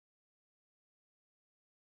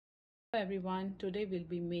Hello everyone, today we'll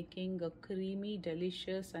be making a creamy,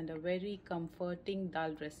 delicious and a very comforting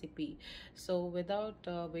dal recipe. So without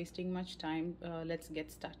wasting much time, let's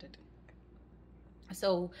get started.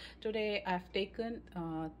 So today I've taken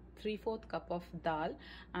 3/4 cup of dal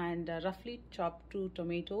and roughly chopped 2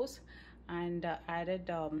 tomatoes and added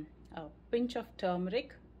a pinch of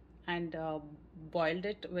turmeric and boiled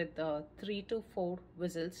it with 3 to 4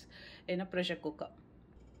 whistles in a pressure cooker.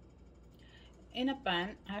 In a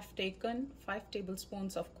pan, I've taken 5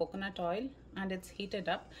 tablespoons of coconut oil and it's heated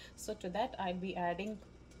up. So to that I'll be adding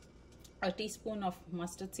a teaspoon of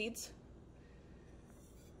mustard seeds,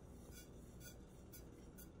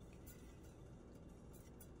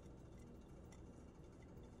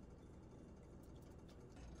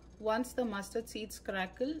 once the mustard seeds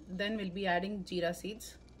crackle, then we'll be adding jeera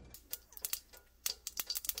seeds.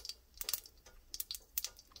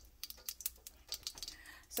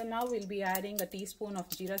 So now we'll be adding a teaspoon of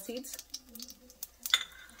jeera seeds,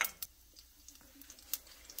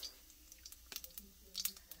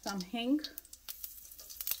 some hing,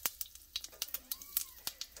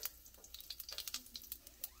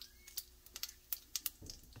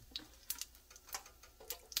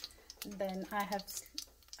 then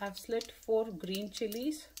I've slit 4 green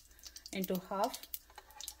chilies into half,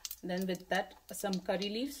 then with that some curry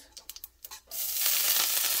leaves,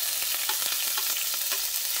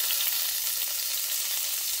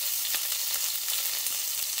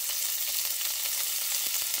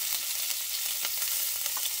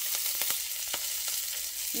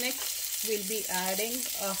 next we'll be adding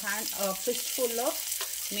a fistful of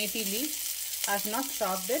methi leaves. I've not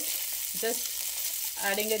chopped it, just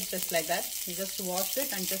adding it just like that. You just wash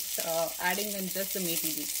it and just adding in just the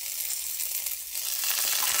methi leaves.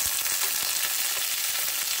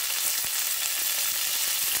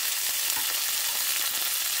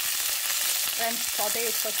 And saute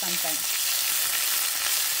it for some time.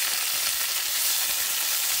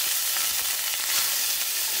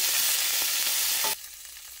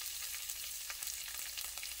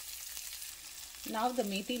 Now the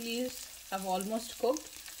methi leaves have almost cooked.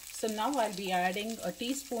 So now I'll be adding a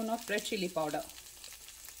teaspoon of red chili powder.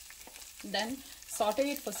 Then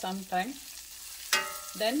saute it for some time.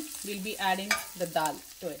 Then we'll be adding the dal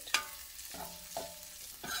to it.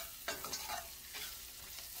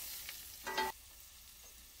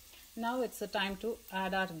 Now it's the time to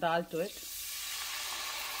add our dal to it.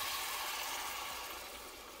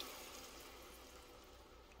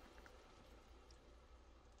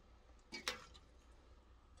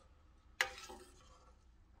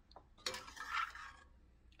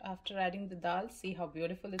 After adding the dal, see how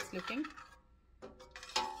beautiful it's looking.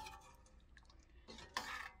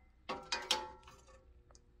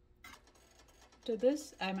 To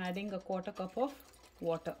this, I'm adding a 1/4 cup of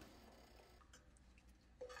water.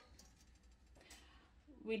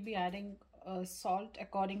 We'll be adding salt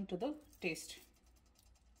according to the taste.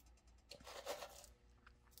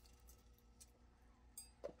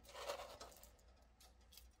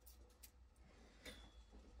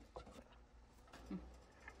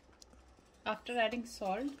 After adding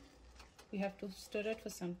salt, we have to stir it for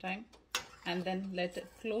some time and then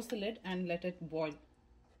close the lid and let it boil.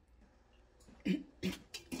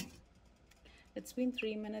 It's been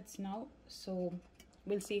 3 minutes now, so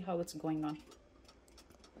we'll see how it's going on.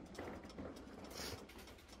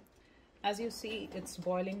 As you see, it's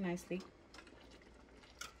boiling nicely.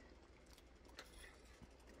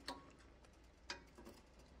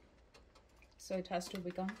 So it has to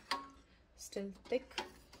become still thick.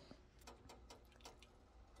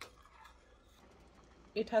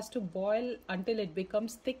 It has to boil until it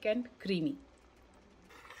becomes thick and creamy.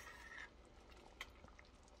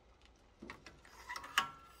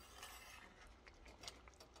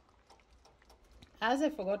 As I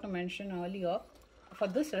forgot to mention earlier, for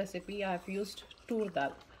this recipe I have used Toor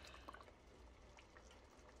dal.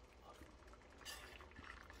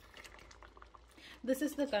 This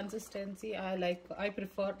is the consistency I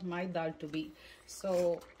prefer my dal to be.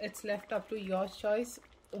 So it's left up to your choice.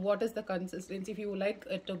 What is the consistency? If you like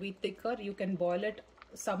it to be thicker, you can boil it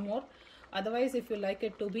some more. Otherwise, if you like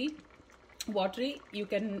it to be watery, you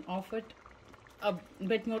can off it a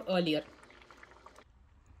bit more earlier.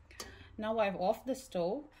 Now I've off the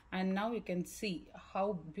stove and now you can see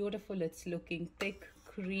how beautiful it's looking. Thick,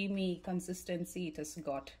 creamy consistency it has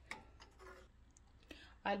got.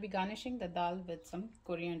 I'll be garnishing the dal with some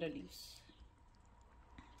coriander leaves.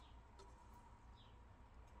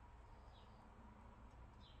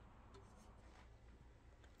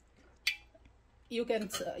 You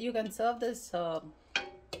can serve this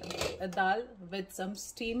dal with some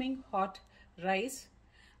steaming hot rice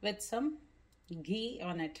with some ghee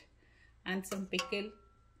on it. and some pickle,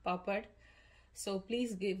 papad. So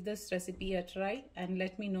please give this recipe a try and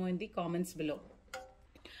let me know in the comments below.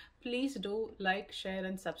 Please do like, share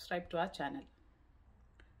and subscribe to our channel.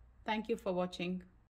 Thank you for watching.